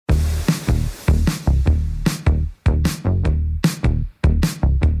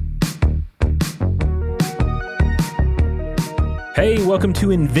Hey, welcome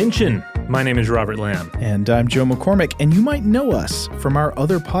to Invention. My name is Robert Lamb. And I'm Joe McCormick, and you might know us from our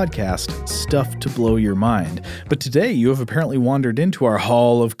other podcast, Stuff to Blow Your Mind. But today you have apparently wandered into our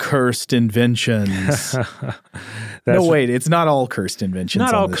Hall of Cursed Inventions. No, wait, it's not all cursed inventions.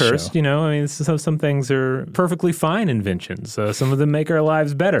 Not on all this cursed, show. you know. I mean, some things are perfectly fine inventions. Some of them make our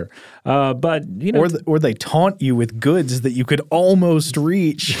lives better. But, you know. Or they taunt you with goods that you could almost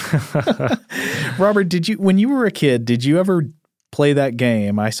reach. Robert, when you were a kid, did you ever play that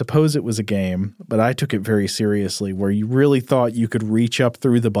game? I suppose it was a game, but I took it very seriously, where you really thought you could reach up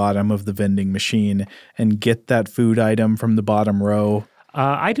through the bottom of the vending machine and get that food item from the bottom row.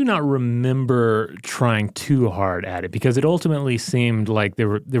 I do not remember trying too hard at it because it ultimately seemed like there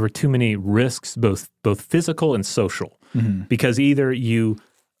were too many risks, both physical and social. Mm-hmm. Because either you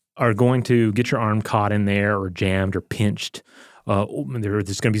are going to get your arm caught in there or jammed or pinched,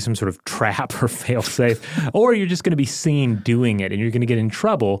 there's going to be some sort of trap or fail-safe, or you're just going to be seen doing it and you're going to get in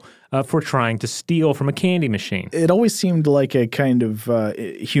trouble for trying to steal from a candy machine. It always seemed like a kind of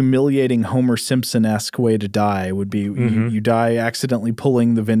humiliating Homer Simpson-esque way to die would be you die accidentally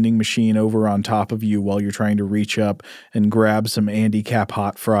pulling the vending machine over on top of you while you're trying to reach up and grab some Andy Cap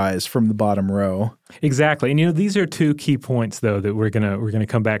hot fries from the bottom row. Exactly. And you know, these are two key points though that we're gonna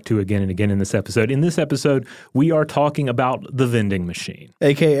come back to again and again in this episode. In this episode, we are talking about the vending machine,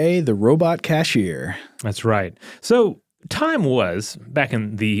 aka the robot cashier. That's right. So time was, back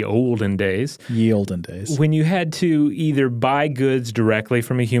in the olden days, when you had to either buy goods directly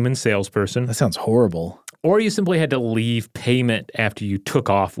from a human salesperson. That sounds horrible. Or you simply had to leave payment after you took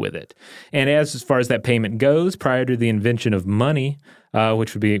off with it. And as far as that payment goes, prior to the invention of money,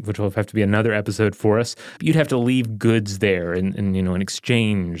 which will have to be another episode for us, you'd have to leave goods there in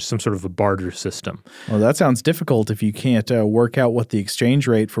exchange, some sort of a barter system. Well, that sounds difficult if you can't work out what the exchange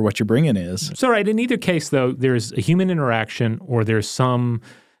rate for what you're bringing is. So, right, in either case, though, there's a human interaction or there's some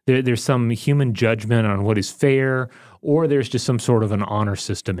human judgment on what is fair, or there's just some sort of an honor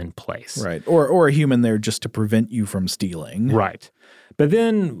system in place. Right, or a human there just to prevent you from stealing. Right. But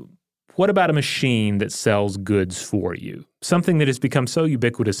then what about a machine that sells goods for you? Something that has become so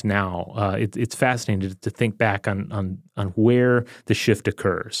ubiquitous now. It's fascinating to think back on where the shift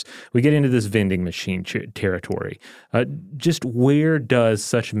occurs. We get into this vending machine territory. Just where does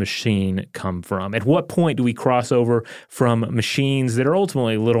such a machine come from? At what point do we cross over from machines that are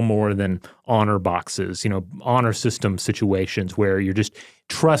ultimately little more than honor boxes, honor system situations where you're just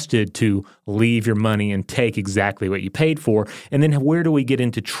trusted to leave your money and take exactly what you paid for? And then where do we get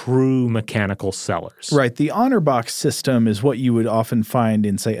into true mechanical sellers? Right. The honor box system is what you would often find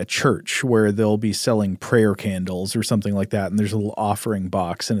in, say, a church where they'll be selling prayer candles or something like that. And there's a little offering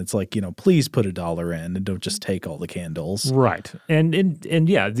box and it's like, please put $1 in and don't just take all the candles. Right. And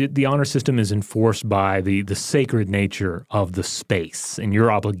yeah, the honor system is enforced by the sacred nature of the space and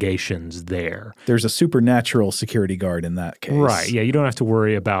your obligations there. There's a supernatural security guard in that case. Right. Yeah. You don't have to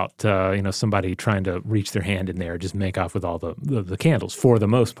worry about, somebody trying to reach their hand in there, just make off with all the candles for the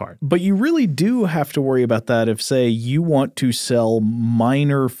most part. But you really do have to worry about that if, say, you want to sell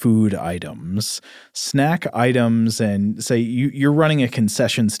minor food items, snack items, and say you're running a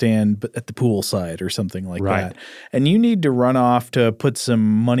concession stand at the poolside or something like that. And you need to run off to put some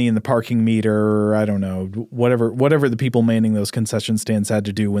money in the parking meter, or I don't know, whatever the people manning those concession stands had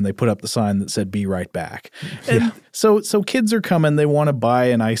to do when they put up the sign that said, "Be right back." And so kids are coming, they want to buy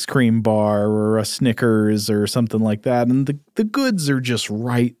an ice cream bar or a Snickers or something like that, and the goods are just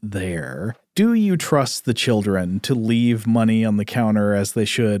right there. Do you trust the children to leave money on the counter as they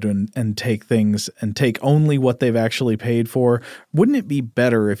should and take things and take only what they've actually paid for? Wouldn't it be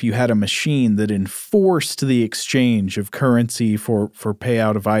better if you had a machine that enforced the exchange of currency for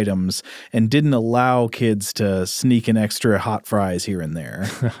payout of items and didn't allow kids to sneak in extra hot fries here and there?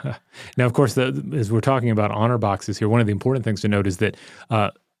 Now, of course, as we're talking about honor boxes here, one of the important things to note is that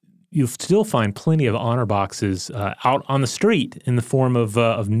you still find plenty of honor boxes out on the street in the form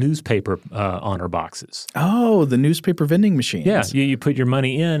of newspaper honor boxes. Oh, the newspaper vending machines. Yeah, you put your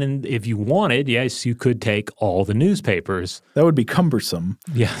money in, and if you wanted, yes, you could take all the newspapers. That would be cumbersome.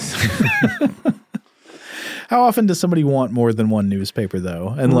 Yes. How often does somebody want more than one newspaper,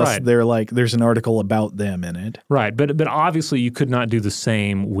 though? Unless they're like, there's an article about them in it. Right, but obviously you could not do the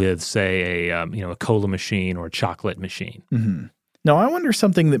same with, say, a cola machine or a chocolate machine. Mm-hmm. Now, I wonder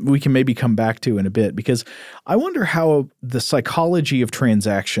something that we can maybe come back to in a bit, because I wonder how the psychology of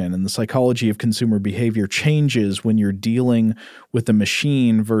transaction and the psychology of consumer behavior changes when you're dealing with a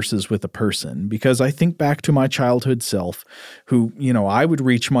machine versus with a person. Because I think back to my childhood self who, I would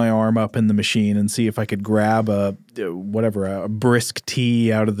reach my arm up in the machine and see if I could grab a brisk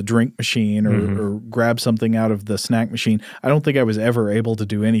tea out of the drink machine or grab something out of the snack machine. I don't think I was ever able to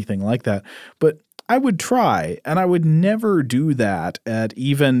do anything like that. But I would try, and I would never do that at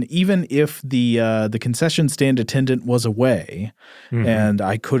even if the concession stand attendant was away and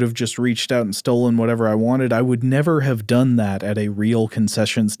I could have just reached out and stolen whatever I wanted. I would never have done that at a real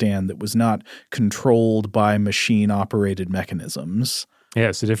concession stand that was not controlled by machine-operated mechanisms. Yeah,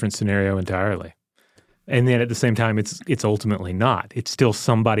 it's a different scenario entirely. And then at the same time, it's ultimately not. It's still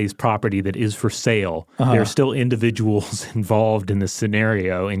somebody's property that is for sale. There are still individuals involved in this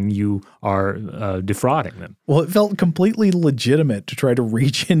scenario, and you are defrauding them. Well, it felt completely legitimate to try to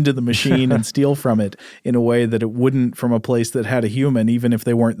reach into the machine and steal from it in a way that it wouldn't from a place that had a human, even if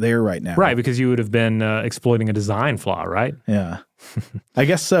they weren't there right now. Right, because you would have been exploiting a design flaw, right? Yeah. I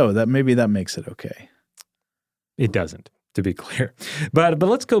guess so. Maybe that makes it okay. It doesn't, to be clear. But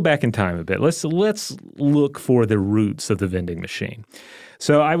let's go back in time a bit. Let's look for the roots of the vending machine.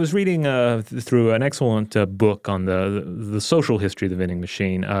 So I was reading through an excellent book on the social history of the vending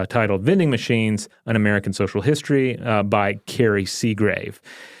machine titled Vending Machines, An American Social History by Carrie Seagrave.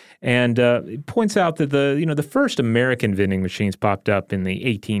 And it points out that the first American vending machines popped up in the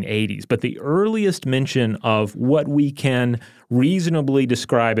 1880s, but the earliest mention of what we can reasonably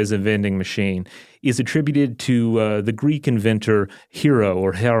describe as a vending machine is attributed to the Greek inventor Hero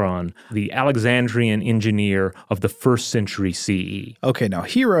or Heron, the Alexandrian engineer of the 1st century CE. Okay, now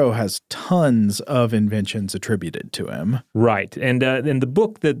Hero has tons of inventions attributed to him. Right, and the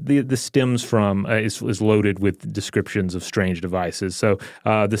book that this stems from is loaded with descriptions of strange devices. So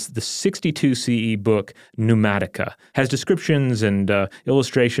the 62 CE book Pneumatica has descriptions and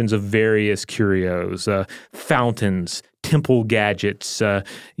illustrations of various curios, fountains, temple gadgets,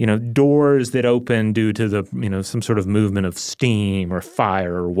 doors that open due to the, some sort of movement of steam or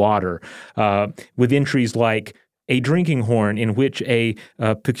fire or water, with entries like a drinking horn in which a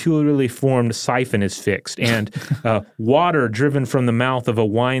peculiarly formed siphon is fixed, and water driven from the mouth of a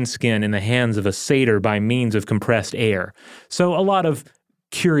wineskin in the hands of a satyr by means of compressed air. So a lot of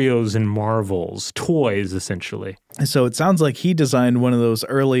curios and marvels, toys, essentially. So it sounds like he designed one of those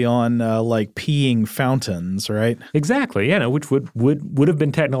early on, like peeing fountains, right? Exactly, yeah, which would have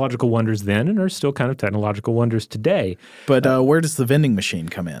been technological wonders then and are still kind of technological wonders today. But where does the vending machine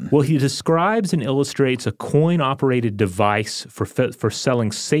come in? Well, he describes and illustrates a coin-operated device for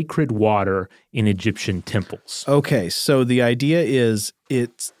selling sacred water in Egyptian temples. Okay, so the idea is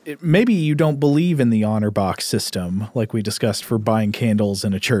maybe you don't believe in the honor box system like we discussed for buying candles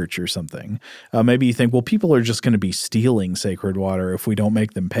in a church or something. Maybe you think, well, people are just going to be stealing sacred water if we don't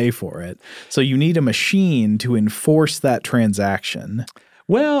make them pay for it. So you need a machine to enforce that transaction.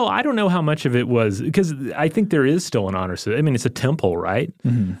 Well, I don't know how much of it was, because I think there is still an honor system. I mean, it's a temple, right?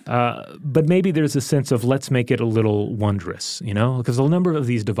 But maybe there's a sense of let's make it a little wondrous, because a number of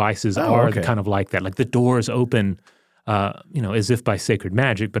these devices are kind of like that. Like the doors open, as if by sacred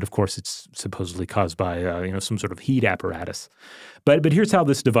magic, but of course it's supposedly caused by, some sort of heat apparatus. But here's how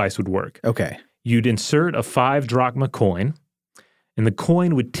this device would work. Okay. You'd insert a 5 drachma coin, and the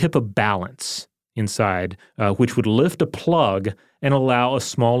coin would tip a balance inside, which would lift a plug and allow a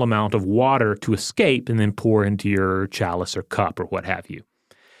small amount of water to escape and then pour into your chalice or cup or what have you.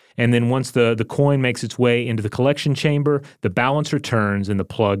 And then once the coin makes its way into the collection chamber, the balance returns and the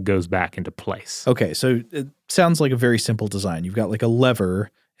plug goes back into place. Okay, so it sounds like a very simple design. You've got like a lever,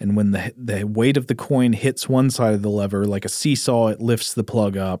 and when the weight of the coin hits one side of the lever, like a seesaw, it lifts the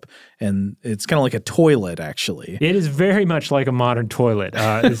plug up, and it's kind of like a toilet, actually. It is very much like a modern toilet,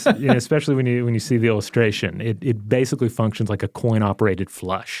 especially when you see the illustration. It basically functions like a coin-operated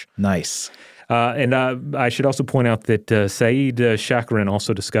flush. Nice. And I should also point out that Saeed Shakran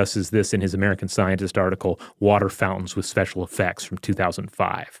also discusses this in his American Scientist article, Water Fountains with Special Effects from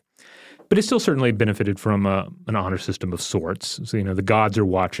 2005. But it still certainly benefited from an honor system of sorts. So, the gods are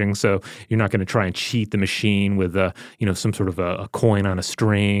watching, so you're not going to try and cheat the machine with, some sort of a coin on a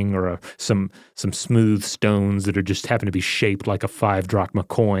string or some smooth stones that are just happen to be shaped like a 5 drachma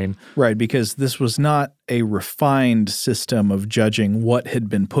coin. Right, because this was not a refined system of judging what had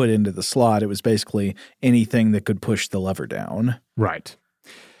been put into the slot. It was basically anything that could push the lever down. Right.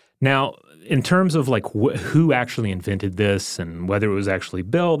 Now, in terms of like who actually invented this and whether it was actually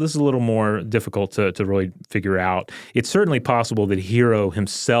built, this is a little more difficult to really figure out. It's certainly possible that Hero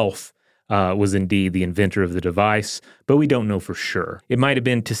himself was indeed the inventor of the device, but we don't know for sure. It might have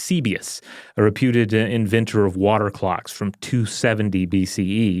been Ctesibius, a reputed inventor of water clocks from 270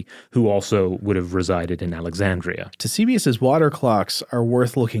 BCE, who also would have resided in Alexandria. Ctesibius's water clocks are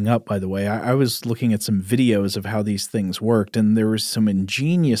worth looking up, by the way. I was looking at some videos of how these things worked, and there was some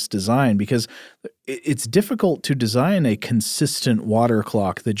ingenious design because it's difficult to design a consistent water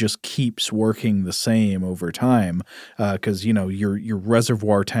clock that just keeps working the same over time because, your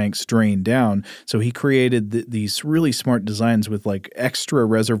reservoir tanks drain down. So he created these really smart designs with like extra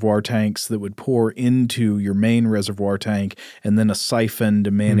reservoir tanks that would pour into your main reservoir tank and then a siphon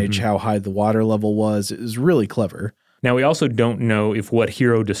to manage how high the water level was. It was really clever. Now, we also don't know if what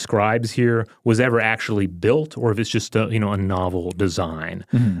Hero describes here was ever actually built or if it's just a novel design.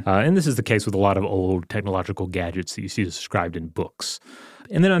 And this is the case with a lot of old technological gadgets that you see described in books.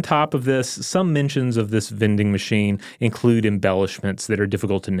 And then on top of this, some mentions of this vending machine include embellishments that are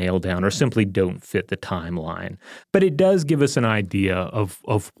difficult to nail down or simply don't fit the timeline. But it does give us an idea of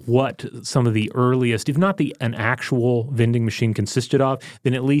what some of the earliest, if not an actual vending machine consisted of,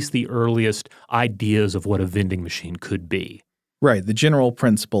 then at least the earliest ideas of what a vending machine could be. Right, the general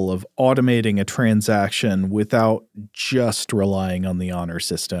principle of automating a transaction without just relying on the honor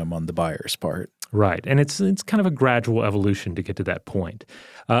system on the buyer's part. Right, and it's kind of a gradual evolution to get to that point.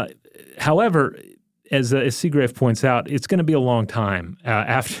 However, as Seagrave points out, it's going to be a long time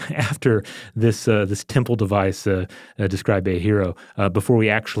after this temple device described by Hero before we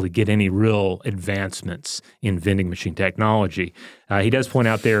actually get any real advancements in vending machine technology. He does point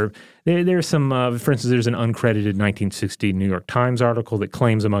out there's some, for instance, there's an uncredited 1960 New York Times article that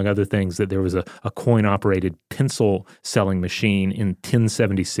claims, among other things, that there was a coin-operated pencil selling machine in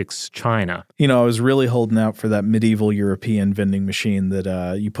 1076 China. I was really holding out for that medieval European vending machine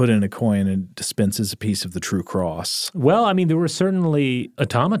that you put in a coin and it dispenses a piece of the true cross. Well, I mean, there were certainly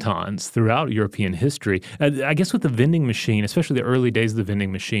automatons throughout European history. I guess with the vending machine, especially the early days of the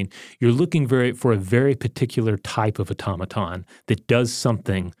vending machine, you're looking for a very particular type of automaton that does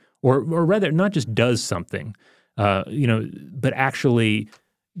something, or rather not just does something, but actually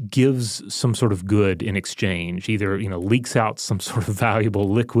gives some sort of good in exchange, either, leaks out some sort of valuable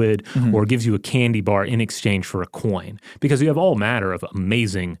liquid or gives you a candy bar in exchange for a coin. Because you have all manner of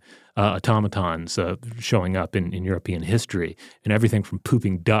amazing automatons showing up in European history, and everything from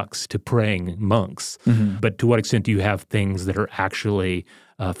pooping ducks to praying monks. But to what extent do you have things that are actually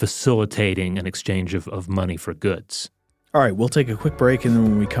facilitating an exchange of money for goods? All right, we'll take a quick break, and then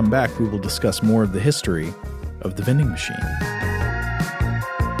when we come back, we will discuss more of the history of the vending machine.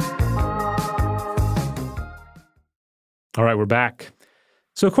 All right, we're back.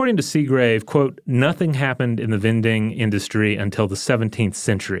 So according to Seagrave, quote, nothing happened in the vending industry until the 17th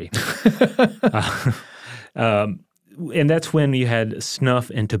century. And that's when you had snuff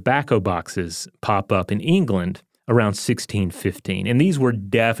and tobacco boxes pop up in England around 1615. And these were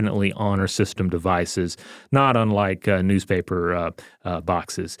definitely honor system devices, not unlike newspaper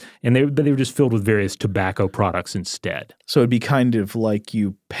boxes. But they were just filled with various tobacco products instead. So it'd be kind of like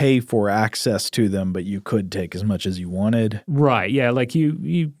you pay for access to them, but you could take as much as you wanted. Right, yeah, like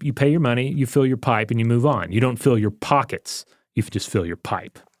you pay your money, you fill your pipe, and you move on. You don't fill your pockets, you just fill your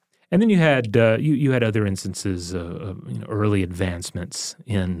pipe. And then you had you had other instances of early advancements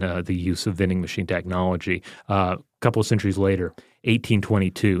in the use of vending machine technology. A couple of centuries later,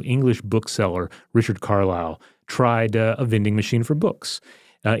 1822, English bookseller Richard Carlisle tried a vending machine for books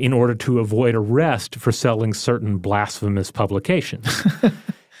in order to avoid arrest for selling certain blasphemous publications.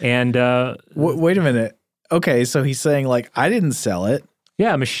 And wait a minute. Okay, so he's saying I didn't sell it.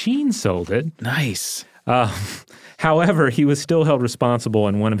 Yeah, a machine sold it. Nice. However, he was still held responsible,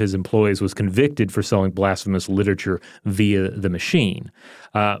 and one of his employees was convicted for selling blasphemous literature via the machine.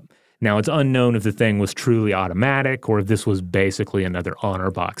 Now, it's unknown if the thing was truly automatic or if this was basically another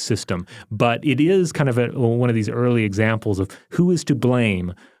honor box system, but it is kind of one of these early examples of who is to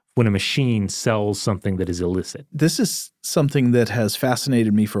blame when a machine sells something that is illicit. This is something that has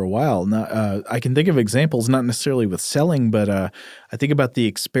fascinated me for a while. Now, I can think of examples, not necessarily with selling, but I think about the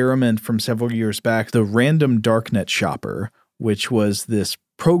experiment from several years back, the random darknet shopper, which was this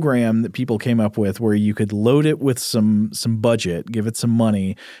program that people came up with where you could load it with some budget, give it some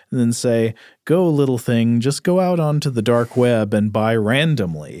money, and then say, go little thing, just go out onto the dark web and buy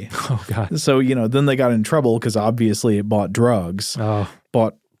randomly. Oh, God. So, then they got in trouble because obviously it bought drugs,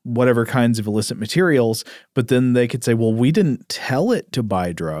 bought whatever kinds of illicit materials, but then they could say, well, we didn't tell it to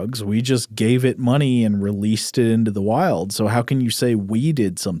buy drugs. We just gave it money and released it into the wild. So how can you say we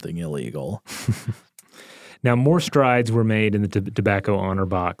did something illegal? Now, more strides were made in the tobacco honor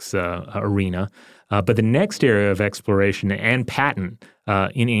box arena. But the next area of exploration and patent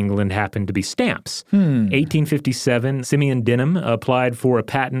in England happened to be stamps. 1857, Simeon Denham applied for a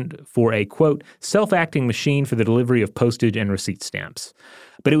patent for a, quote, self-acting machine for the delivery of postage and receipt stamps.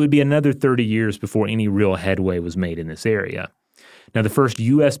 But it would be another 30 years before any real headway was made in this area. Now, the first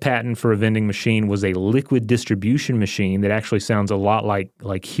U.S. patent for a vending machine was a liquid distribution machine that actually sounds a lot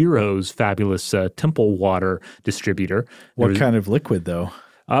like Hero's fabulous Temple water distributor. What kind of liquid, though?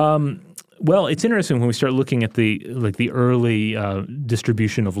 Well, it's interesting when we start looking at the early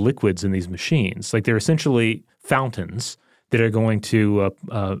distribution of liquids in these machines. Like they're essentially fountains that are going to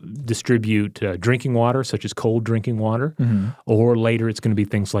distribute drinking water, such as cold drinking water, or later it's going to be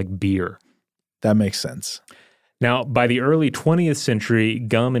things like beer. That makes sense. Now, by the early 20th century,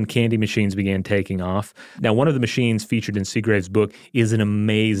 gum and candy machines began taking off. Now, one of the machines featured in Seagrave's book is an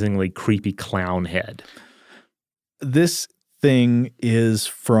amazingly creepy clown head. This thing is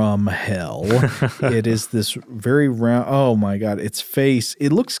from hell. It is this very round, oh my God, its face.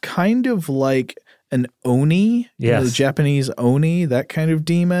 It looks kind of like an oni, yes. The Japanese oni, that kind of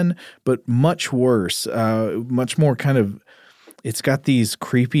demon, but much worse, much more kind of, it's got these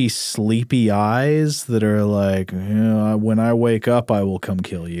creepy, sleepy eyes that are like, when I wake up, I will come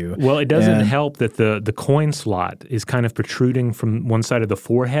kill you. Well, it doesn't help that the coin slot is kind of protruding from one side of the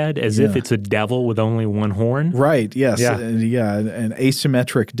forehead as if it's a devil with only one horn. Right, yes. Yeah. An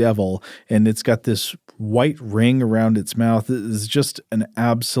asymmetric devil, and it's got this white ring around its mouth. It is just an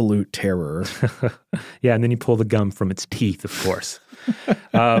absolute terror. Yeah, and then you pull the gum from its teeth, of course.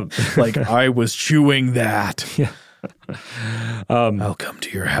 Like, I was chewing that. Yeah. I'll come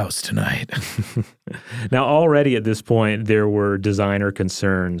to your house tonight. Now, already at this point, there were designer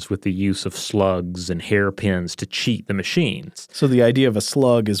concerns with the use of slugs and hairpins to cheat the machines. So the idea of a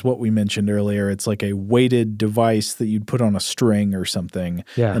slug is what we mentioned earlier. It's like a weighted device that you'd put on a string or something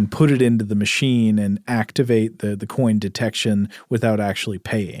and put it into the machine and activate the coin detection without actually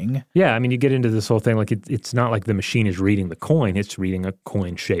paying. Yeah, I mean, you get into this whole thing like it's not like the machine is reading the coin. It's reading a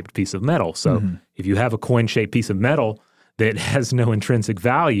coin-shaped piece of metal. So if you have a coin-shaped piece of metal that has no intrinsic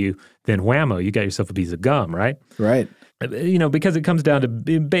value, then whammo, you got yourself a piece of gum, right? Right. You know, because it comes down to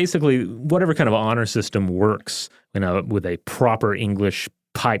basically whatever kind of honor system works, with a proper English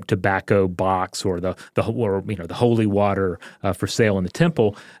pipe tobacco box or the holy water for sale in the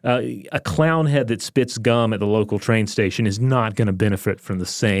temple, a clown head that spits gum at the local train station is not going to benefit from the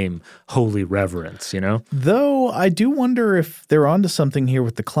same holy reverence, you know? Though I do wonder if they're onto something here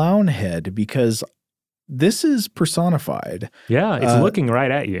with the clown head, because this is personified. Yeah, it's looking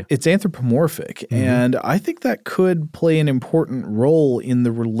right at you. It's anthropomorphic, and I think that could play an important role in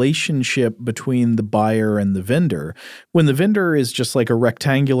the relationship between the buyer and the vendor. When the vendor is just like a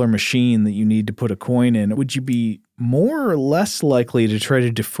rectangular machine that you need to put a coin in, would you be more or less likely to try to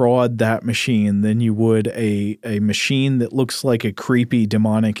defraud that machine than you would a machine that looks like a creepy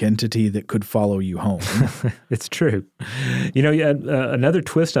demonic entity that could follow you home? It's true. You know, another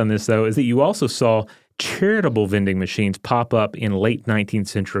twist on this, though, is that you also saw charitable vending machines pop up in late 19th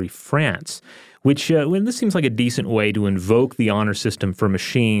century France, which this seems like a decent way to invoke the honor system for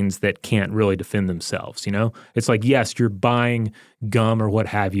machines that can't really defend themselves, you know? It's like, yes, you're buying gum or what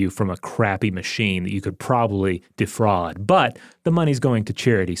have you from a crappy machine that you could probably defraud, but the money's going to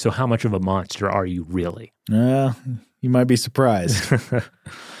charity, so how much of a monster are you really? You might be surprised.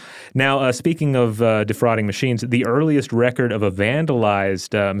 Now, speaking of defrauding machines, the earliest record of a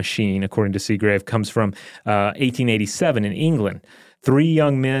vandalized machine, according to Seagrave, comes from 1887 in England. 3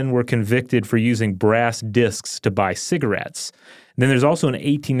 young men were convicted for using brass discs to buy cigarettes. And then there's also an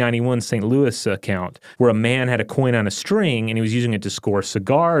 1891 St. Louis account where a man had a coin on a string and he was using it to score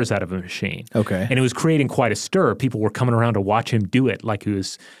cigars out of a machine. Okay. And it was creating quite a stir. People were coming around to watch him do it like he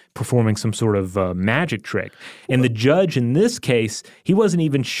was performing some sort of magic trick. And the judge in this case, he wasn't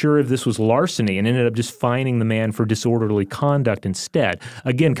even sure if this was larceny and ended up just fining the man for disorderly conduct instead.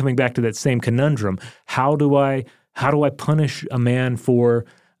 Again, coming back to that same conundrum, how do I punish a man for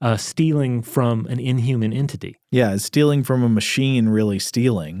stealing from an inhuman entity? Yeah, is stealing from a machine really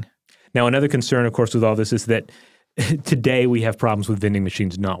stealing? Now, another concern, of course, with all this is that today we have problems with vending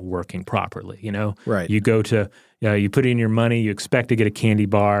machines not working properly, you know? Right. You go to, you put in your money, you expect to get a candy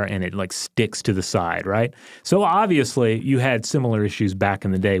bar, and it like sticks to the side, right? So obviously you had similar issues back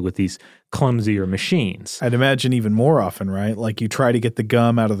in the day with these clumsier machines. I'd imagine even more often, right? Like you try to get the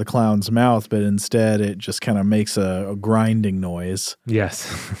gum out of the clown's mouth, but instead it just kind of makes a grinding noise.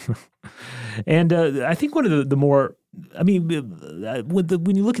 Yes. And I think one of the more, I mean,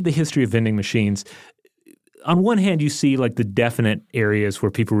 when you look at the history of vending machines, on one hand, you see like the definite areas where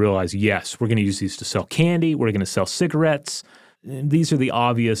people realize, yes, we're going to use these to sell candy, we're going to sell cigarettes, these are the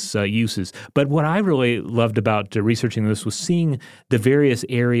obvious uses. But what I really loved about researching this was seeing the various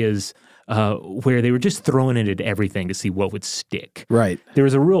areas where they were just throwing it at everything to see what would stick. Right. There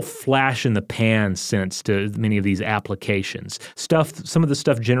was a real flash in the pan sense to many of these applications. Some of the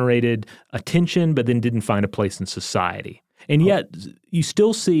stuff generated attention, but then didn't find a place in society. And yet, you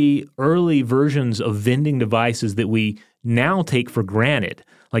still see early versions of vending devices that we now take for granted,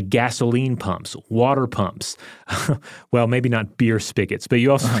 like gasoline pumps, water pumps. Well, maybe not beer spigots, but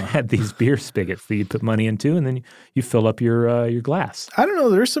you also had these beer spigots that you put money into, and then you fill up your glass. I don't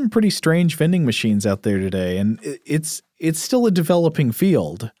know. There's some pretty strange vending machines out there today, and it's still a developing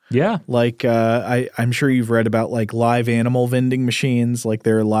field. Yeah. Like I'm sure you've read about like live animal vending machines, like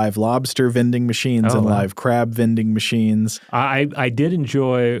there are live lobster vending machines and live crab vending machines. I did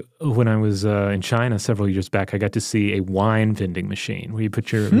enjoy when I was in China several years back, I got to see a wine vending machine where you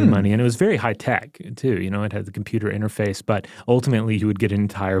put your money in. It was very high tech too. You know, it had the computer interface, but ultimately you would get an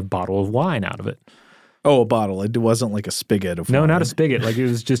entire bottle of wine out of it. Oh, a bottle. It wasn't like a spigot of wine. No, not a spigot. Like it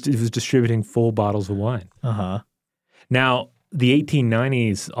was distributing full bottles of wine. Uh-huh. Now, the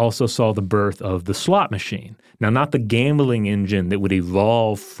 1890s also saw the birth of the slot machine. Now, not the gambling engine that would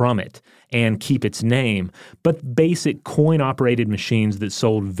evolve from it and keep its name, but basic coin-operated machines that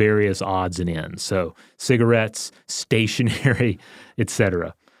sold various odds and ends. So cigarettes, stationery,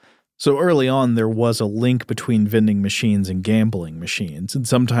 etc. So early on, there was a link between vending machines and gambling machines, and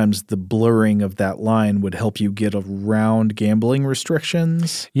sometimes the blurring of that line would help you get around gambling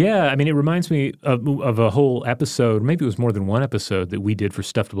restrictions. Yeah, I mean, it reminds me of a whole episode, maybe it was more than one episode that we did for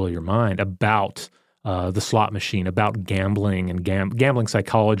Stuff to Blow Your Mind about the slot machine, about gambling and gambling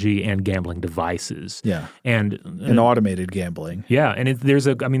psychology and gambling devices. Yeah, and automated gambling. Yeah, and there's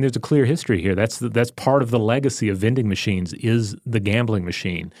a clear history here. That's part of the legacy of vending machines is the gambling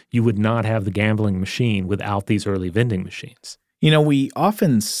machine. You would not have the gambling machine without these early vending machines. You know, we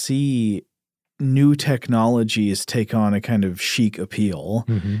often see new technologies take on a kind of chic appeal,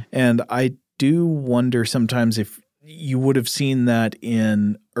 and I do wonder sometimes if you would have seen that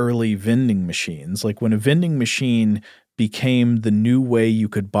in early vending machines. Like when a vending machine became the new way you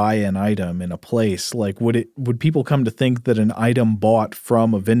could buy an item in a place, like would people come to think that an item bought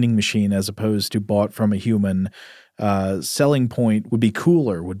from a vending machine as opposed to bought from a human selling point would be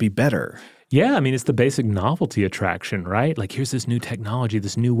cooler, would be better? Yeah, I mean, it's the basic novelty attraction, right? Like, here's this new technology,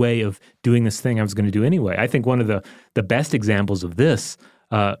 this new way of doing this thing I was going to do anyway. I think one of the best examples of this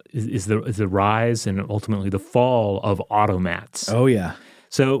is the rise and ultimately the fall of automats. Oh, yeah.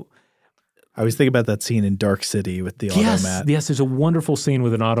 So I always think about that scene in Dark City with the automat. Yes, there's a wonderful scene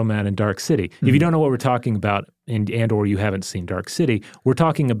with an automat in Dark City. Mm-hmm. If you don't know what we're talking about and or you haven't seen Dark City, we're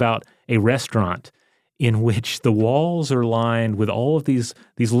talking about a restaurant in which the walls are lined with all of these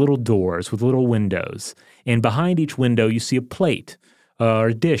little doors with little windows. And behind each window, you see a plate or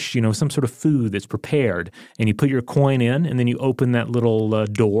a dish, some sort of food that's prepared. And you put your coin in, and then you open that little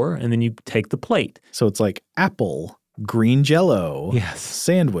door, and then you take the plate. So it's like apple, green Jell-O, yes,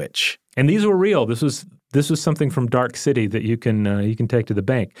 sandwich. And these were real. This was something from Dark City that you can take to the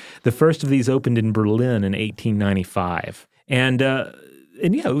bank. The first of these opened in Berlin in 1895. And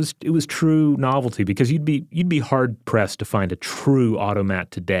yeah, it was true novelty because you'd be hard pressed to find a true automat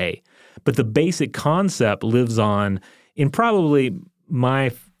today. But the basic concept lives on in probably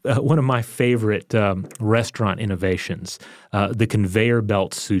one of my favorite restaurant innovations, the conveyor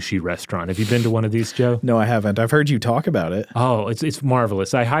belt sushi restaurant. Have you been to one of these, Joe? No, I haven't. I've heard you talk about it. Oh, it's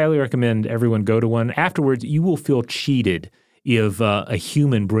marvelous. I highly recommend everyone go to one. Afterwards, you will feel cheated if a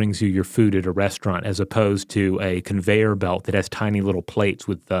human brings you your food at a restaurant as opposed to a conveyor belt that has tiny little plates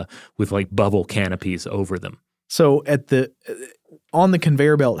with like bubble canopies over them. So on the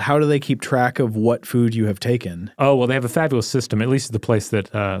conveyor belt, how do they keep track of what food you have taken? Oh, well, they have a fabulous system, at least at the place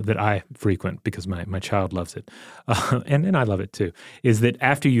that I frequent because my child loves it. And I love it too, is that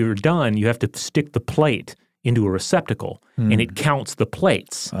after you're done, you have to stick the plate into a receptacle, and it counts the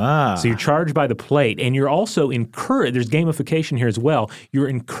plates. So you're charged by the plate, and you're also encouraged, there's gamification here as well, you're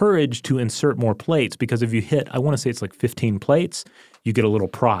encouraged to insert more plates because if you hit, I want to say it's like 15 plates, you get a little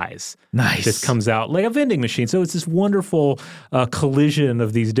prize. Nice. That comes out like a vending machine. So it's this wonderful collision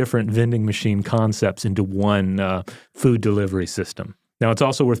of these different vending machine concepts into one food delivery system. Now, it's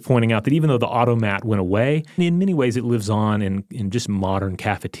also worth pointing out that even though the automat went away, in many ways it lives on in just modern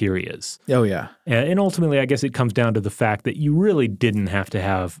cafeterias. Oh, yeah. And ultimately, I guess it comes down to the fact that you really didn't have to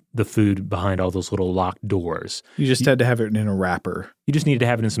have the food behind all those little locked doors. You just had to have it in a wrapper. You just needed to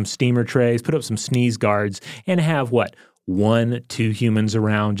have it in some steamer trays, put up some sneeze guards, and have, 1-2 humans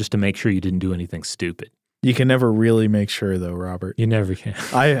around just to make sure you didn't do anything stupid. You can never really make sure, though, Robert. You never can.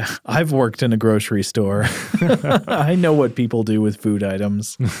 I've worked in a grocery store. I know what people do with food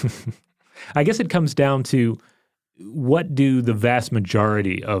items. I guess it comes down to what do the vast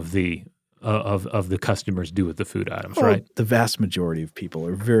majority of the customers do with the food items, right? The vast majority of people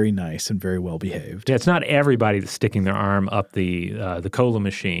are very nice and very well behaved. Yeah, it's not everybody that's sticking their arm up the cola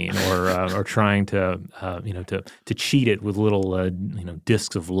machine or trying to cheat it with little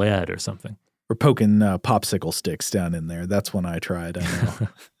discs of lead or something. Or poking popsicle sticks down in there. That's one I tried, I know.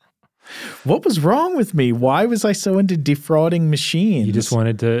 What was wrong with me? Why was I so into defrauding machines? You just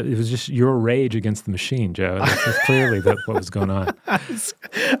wanted to – it was just your rage against the machine, Joe. That's clearly what was going on. I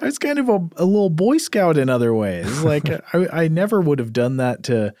was kind of a little Boy Scout in other ways. Like I never would have done that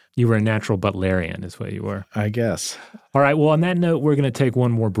to – You were a natural butlerian is what you were. I guess. All right. Well, on that note, we're going to take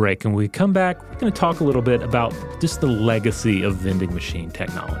one more break. And when we come back, we're going to talk a little bit about just the legacy of vending machine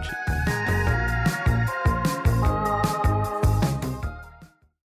technology.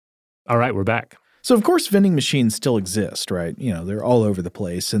 All right, we're back. So, of course, vending machines still exist, right? You know, they're all over the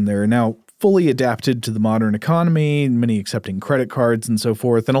place, and they're now fully adapted to the modern economy, many accepting credit cards and so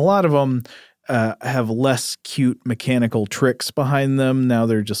forth. And a lot of them have less cute mechanical tricks behind them. Now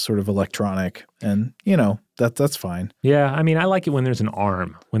they're just sort of electronic, and, you know, that's fine. Yeah, I mean, I like it when there's an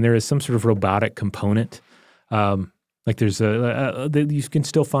arm, when there is some sort of robotic component. Like there's you can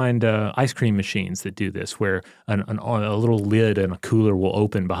still find ice cream machines that do this, where a little lid and a cooler will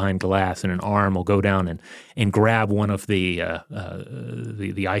open behind glass, and an arm will go down and grab one of the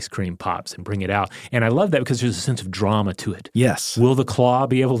ice cream pops and bring it out. And I love that because there's a sense of drama to it. Yes. Will the claw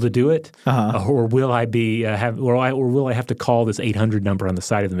be able to do it, or will I will I have to call this 800 number on the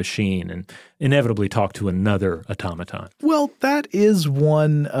side of the machine and inevitably talk to another automaton? Well, that is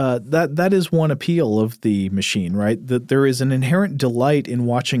one that is one appeal of the machine, right? That there is an inherent delight in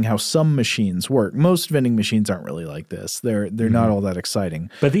watching how some machines work. Most vending machines aren't really like this. They're not all that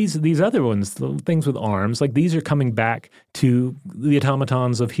exciting. But these other ones, the things with arms, like these are coming back to the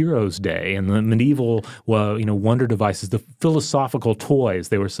automatons of Heroes' Day and the medieval wonder devices, the philosophical toys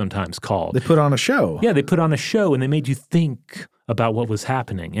they were sometimes called. They put on a show. Yeah, they put on a show and they made you think about what was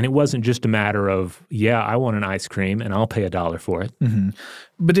happening. And it wasn't just a matter of, I want an ice cream and I'll pay $1 for it. Mm-hmm.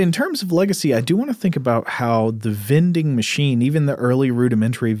 But in terms of legacy, I do want to think about how the vending machine, even the early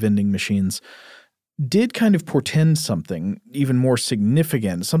rudimentary vending machines, did kind of portend something even more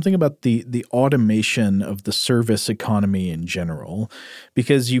significant, something about the automation of the service economy in general.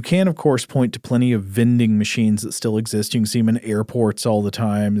 Because you can, of course, point to plenty of vending machines that still exist. You can see them in airports all the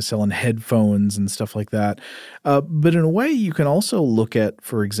time, selling headphones and stuff like that. But in a way, you can also look at,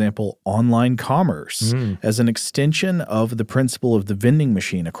 for example, online commerce as an extension of the principle of the vending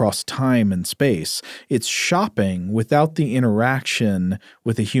machine across time and space. It's shopping without the interaction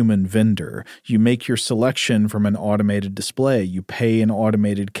with a human vendor. You make your selection from an automated display. You pay an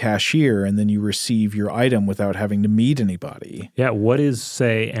automated cashier, and then you receive your item without having to meet anybody. Yeah, what is,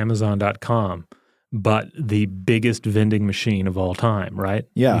 say, Amazon.com, but the biggest vending machine of all time, right?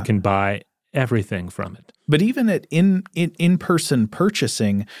 Yeah. You can buy everything from it. But even at in-person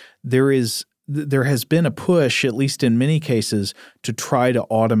purchasing, there has been a push, at least in many cases, to try to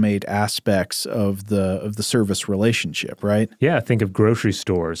automate aspects of the service relationship, right? Yeah, think of grocery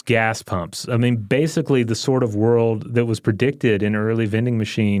stores, gas pumps. I mean, basically the sort of world that was predicted in early vending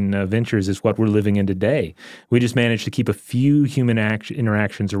machine ventures is what we're living in today. We just managed to keep a few human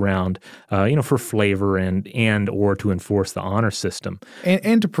interactions around, for flavor and or to enforce the honor system.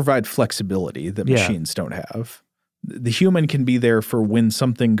 And to provide flexibility that machines don't have. The human can be there for when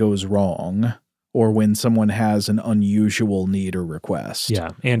something goes wrong or when someone has an unusual need or request. Yeah,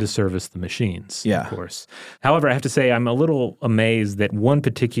 and to service the machines, of course. However, I have to say I'm a little amazed that one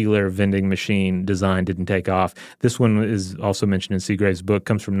particular vending machine design didn't take off. This one is also mentioned in Seagrave's book,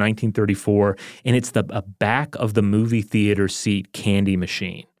 comes from 1934, and it's a back of the movie theater seat candy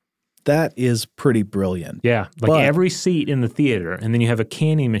machine. That is pretty brilliant. Yeah, every seat in the theater, and then you have a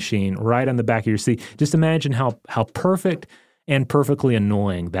candy machine right on the back of your seat. Just imagine how perfect and perfectly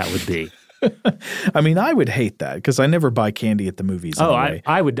annoying that would be. I mean, I would hate that because I never buy candy at the movies anyway.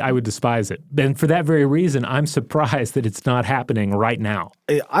 I would despise it. And for that very reason, I'm surprised that it's not happening right now.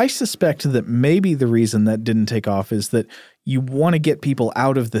 I suspect that maybe the reason that didn't take off is that you want to get people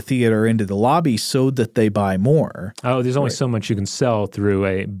out of the theater into the lobby so that they buy more. Oh, there's only so much you can sell through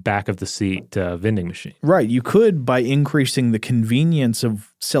a back-of-the-seat vending machine. Right. You could, by increasing the convenience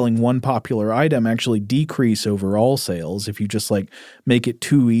of selling one popular item actually decrease overall sales if you just like make it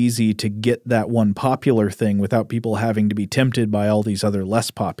too easy to get that one popular thing without people having to be tempted by all these other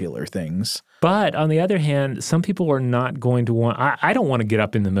less popular things. But on the other hand, some people are not going to want, I don't want to get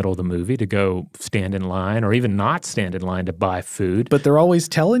up in the middle of the movie to go stand in line or even not stand in line to buy food. But they're always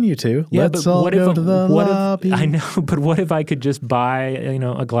telling you to. Yeah, Let's all go to the lobby. I know, but what if I could just buy,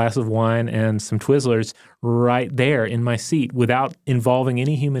 a glass of wine and some Twizzlers right there in my seat without involving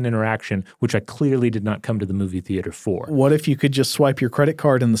any human interaction, which I clearly did not come to the movie theater for? What if you could just swipe your credit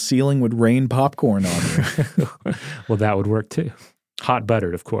card and the ceiling would rain popcorn on you? Well, that would work too. Hot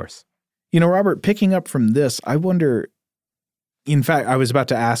buttered, of course. Robert, picking up from this, I wonder, in fact, I was about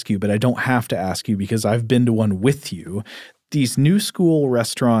to ask you, but I don't have to ask you because I've been to one with you. These new school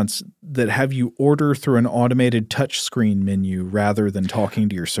restaurants that have you order through an automated touchscreen menu rather than talking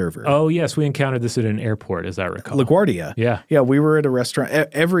to your server. Oh, yes. We encountered this at an airport, as I recall. LaGuardia. Yeah. Yeah, we were at a restaurant.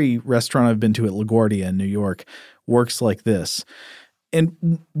 Every restaurant I've been to at LaGuardia in New York works like this.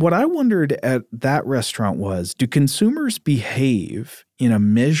 And what I wondered at that restaurant was, do consumers behave in a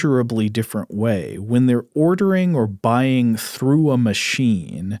measurably different way when they're ordering or buying through a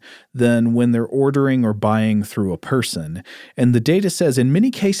machine than when they're ordering or buying through a person? And the data says in many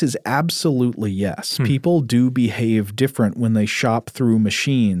cases, absolutely yes. People do behave different when they shop through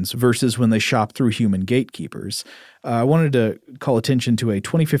machines versus when they shop through human gatekeepers. I wanted to call attention to a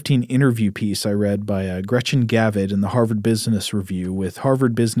 2015 interview piece I read by Gretchen Gavitt in the Harvard Business Review with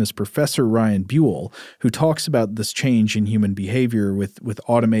Harvard Business professor Ryan Buell, who talks about this change in human behavior with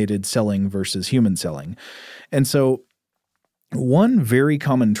automated selling versus human selling. And so one very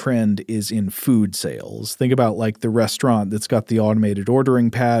common trend is in food sales. Think about like the restaurant that's got the automated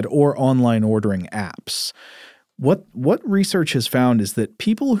ordering pad or online ordering apps. What research has found is that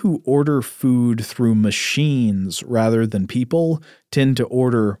people who order food through machines rather than people tend to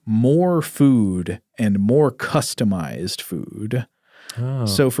order more food and more customized food. Oh.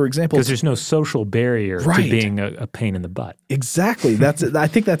 So, for example, because there's no social barrier to being a pain in the butt. Exactly. I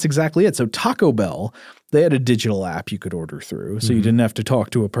think that's exactly it. So Taco Bell, they had a digital app you could order through. So you didn't have to talk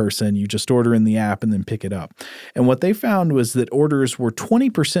to a person. You just order in the app and then pick it up. And what they found was that orders were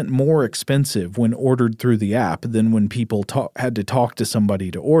 20% more expensive when ordered through the app than when people had to talk to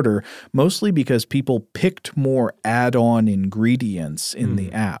somebody to order, mostly because people picked more add-on ingredients in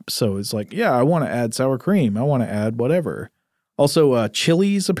the app. So it's like, yeah, I want to add sour cream. I want to add whatever. Also,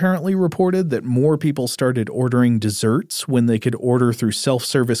 Chili's apparently reported that more people started ordering desserts when they could order through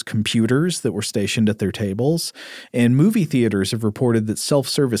self-service computers that were stationed at their tables. And movie theaters have reported that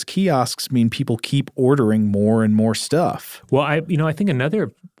self-service kiosks mean people keep ordering more and more stuff. Well, I think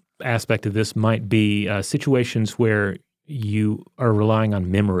another aspect of this might be situations where you are relying on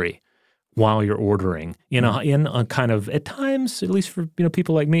memory while you're ordering in a kind of, at times, at least for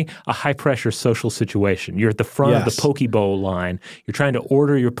people like me, a high-pressure social situation. You're at the front of the poke bowl line. You're trying to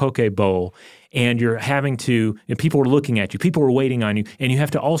order your poke bowl, and you're having to – people are looking at you. People are waiting on you, and you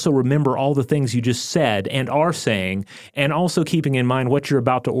have to also remember all the things you just said and are saying, and also keeping in mind what you're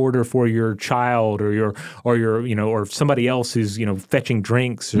about to order for your child or or somebody else who's fetching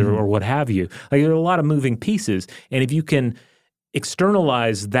drinks or what have you. Like, there are a lot of moving pieces, and if you can –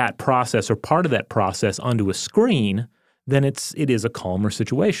 externalize that process or part of that process onto a screen, then it is a calmer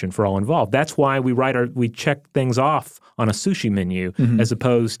situation for all involved. That's why we check things off on a sushi menu as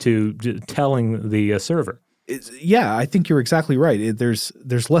opposed to telling the server. Yeah, I think you're exactly right. There's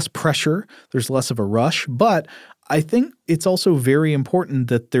less pressure, there's less of a rush, but I think it's also very important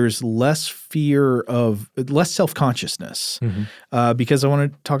that there's less self-consciousness because I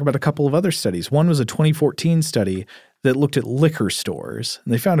want to talk about a couple of other studies. One was a 2014 study that looked at liquor stores.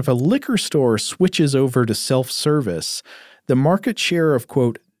 And they found if a liquor store switches over to self-service, the market share of,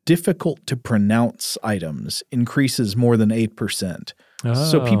 quote, difficult to pronounce items increases more than 8%. Oh.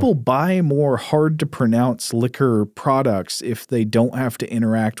 So people buy more hard to pronounce liquor products if they don't have to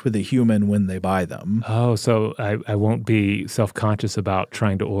interact with a human when they buy them. Oh, so I won't be self-conscious about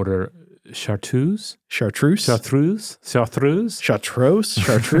trying to order chartreuse? Chartreuse? Chartreuse? Chartreuse? Chartreuse?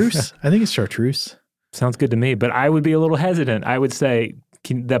 Chartreuse? I think it's chartreuse. Sounds good to me, but I would be a little hesitant. I would say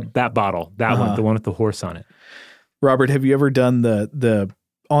that bottle, that one, the one with the horse on it. Robert, have you ever done the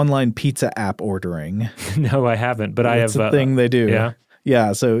online pizza app ordering? No, I haven't, but It's a thing they do. Yeah?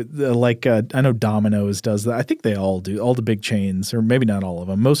 Yeah, so I know Domino's does that. I think they all do. All the big chains, or maybe not all of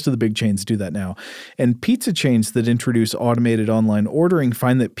them. Most of the big chains do that now. And pizza chains that introduce automated online ordering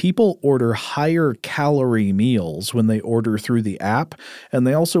find that people order higher calorie meals when they order through the app, and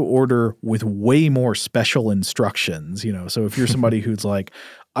they also order with way more special instructions. So if you're somebody who's like,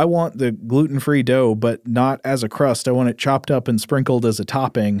 I want the gluten-free dough, but not as a crust. I want it chopped up and sprinkled as a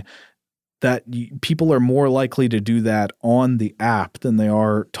topping. That people are more likely to do that on the app than they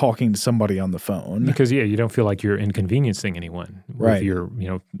are talking to somebody on the phone. Because, you don't feel like you're inconveniencing anyone with your,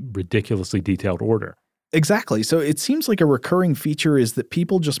 ridiculously detailed order. Exactly. So it seems like a recurring feature is that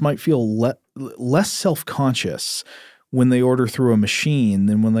people just might feel less self-conscious when they order through a machine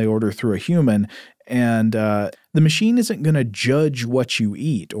than when they order through a human. And the machine isn't going to judge what you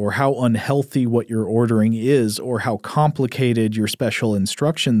eat or how unhealthy what you're ordering is or how complicated your special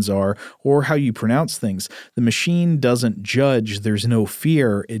instructions are or how you pronounce things. The machine doesn't judge. There's no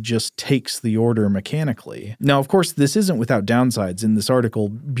fear. It just takes the order mechanically. Now, of course, this isn't without downsides. In this article,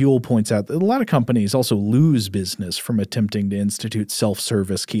 Buell points out that a lot of companies also lose business from attempting to institute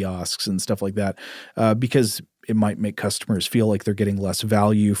self-service kiosks and stuff like that because it might make customers feel like they're getting less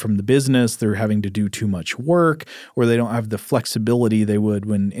value from the business, they're having to do too much work, or they don't have the flexibility they would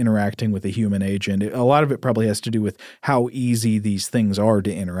when interacting with a human agent. A lot of it probably has to do with how easy these things are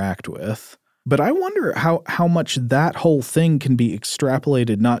to interact with. But I wonder how much that whole thing can be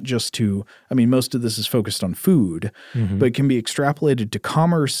extrapolated not just to – I mean, most of this is focused on food, but it can be extrapolated to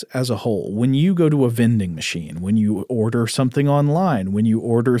commerce as a whole. When you go to a vending machine, when you order something online, when you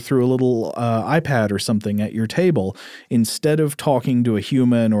order through a little iPad or something at your table, instead of talking to a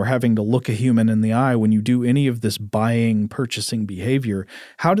human or having to look a human in the eye, when you do any of this buying, purchasing behavior,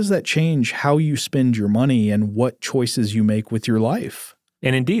 how does that change how you spend your money and what choices you make with your life?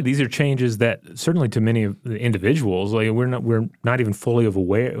 And indeed, these are changes that certainly to many of the individuals, we're not even fully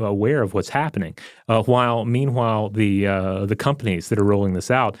aware of what's happening. Meanwhile, the companies that are rolling this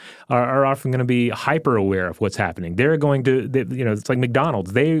out are often going to be hyper aware of what's happening. They're going to, it's like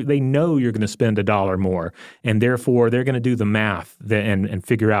McDonald's. They know you're going to spend $1 more, and therefore they're going to do the math and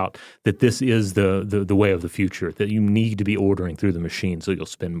figure out that this is the way of the future. That you need to be ordering through the machine so you'll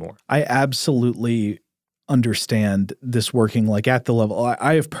spend more. I absolutely understand this working like at the level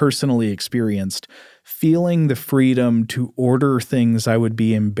I have personally experienced feeling the freedom to order things I would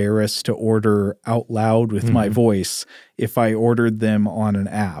be embarrassed to order out loud with my voice if I ordered them on an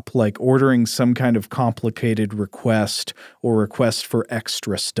app, like ordering some kind of complicated request or request for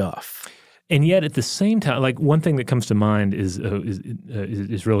extra stuff. And yet, at the same time, like one thing that comes to mind is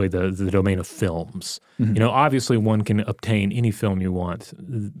really the domain of films. Obviously, one can obtain any film you want,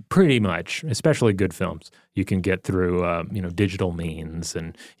 pretty much, especially good films. You can get through digital means,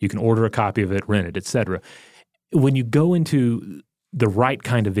 and you can order a copy of it, rent it, etc. When you go into the right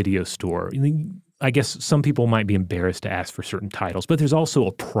kind of video store, I guess some people might be embarrassed to ask for certain titles, but there's also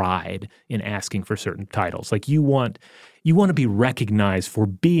a pride in asking for certain titles. Like you want to be recognized for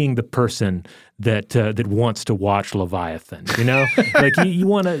being the person that wants to watch Leviathan. Like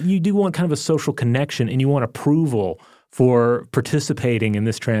you do want kind of a social connection, and you want approval for participating in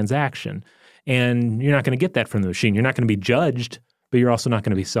this transaction. And you're not going to get that from the machine. You're not going to be judged, but you're also not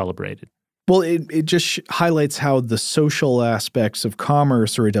going to be celebrated. Well, it just highlights how the social aspects of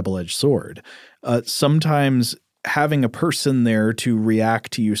commerce are a double-edged sword. Sometimes having a person there to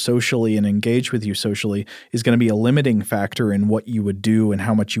react to you socially and engage with you socially is going to be a limiting factor in what you would do and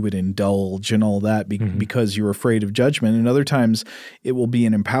how much you would indulge and all that because you're afraid of judgment. And other times it will be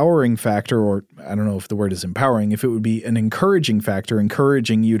an empowering factor, or I don't know if the word is empowering, if it would be an encouraging factor,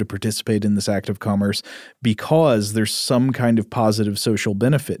 encouraging you to participate in this act of commerce because there's some kind of positive social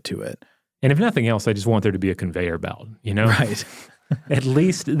benefit to it. And if nothing else, I just want there to be a conveyor belt, Right. At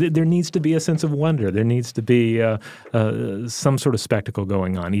least there needs to be a sense of wonder. There needs to be some sort of spectacle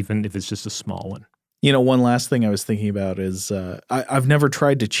going on, even if it's just a small one. One last thing I was thinking about is I've never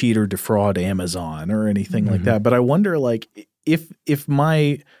tried to cheat or defraud Amazon or anything like that, but I wonder, like, if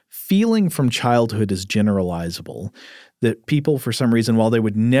my feeling from childhood is generalizable, that people, for some reason, while they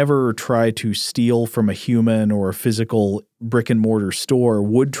would never try to steal from a human or a physical brick-and-mortar store,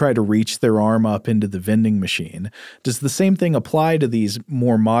 would try to reach their arm up into the vending machine. Does the same thing apply to these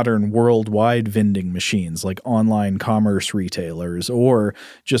more modern worldwide vending machines, like online commerce retailers or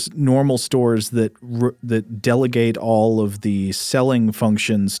just normal stores that delegate all of the selling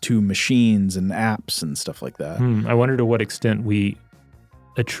functions to machines and apps and stuff like that? I wonder to what extent we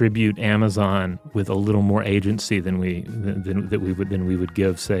attribute Amazon with a little more agency than we would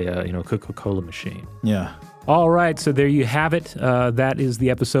give, say, a Coca-Cola machine. Yeah. All right, so there you have it. That is the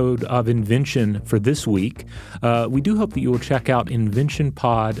episode of Invention for this week. We do hope that you will check out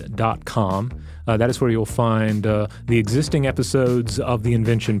inventionpod.com. That is where you'll find the existing episodes of the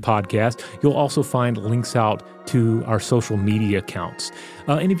Invention podcast. You'll also find links out to our social media accounts.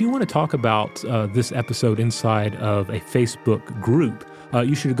 And if you want to talk about this episode inside of a Facebook group,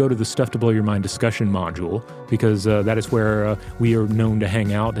 you should go to the Stuff to Blow Your Mind discussion module, because that is where we are known to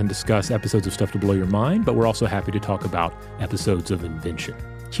hang out and discuss episodes of Stuff to Blow Your Mind, but we're also happy to talk about episodes of invention.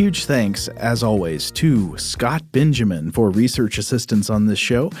 Huge thanks, as always, to Scott Benjamin for research assistance on this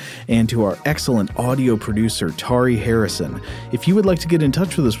show, and to our excellent audio producer, Tari Harrison. If you would like to get in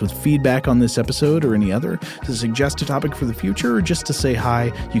touch with us with feedback on this episode or any other, to suggest a topic for the future, or just to say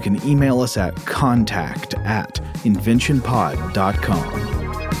hi, you can email us at contact@inventionpod.com.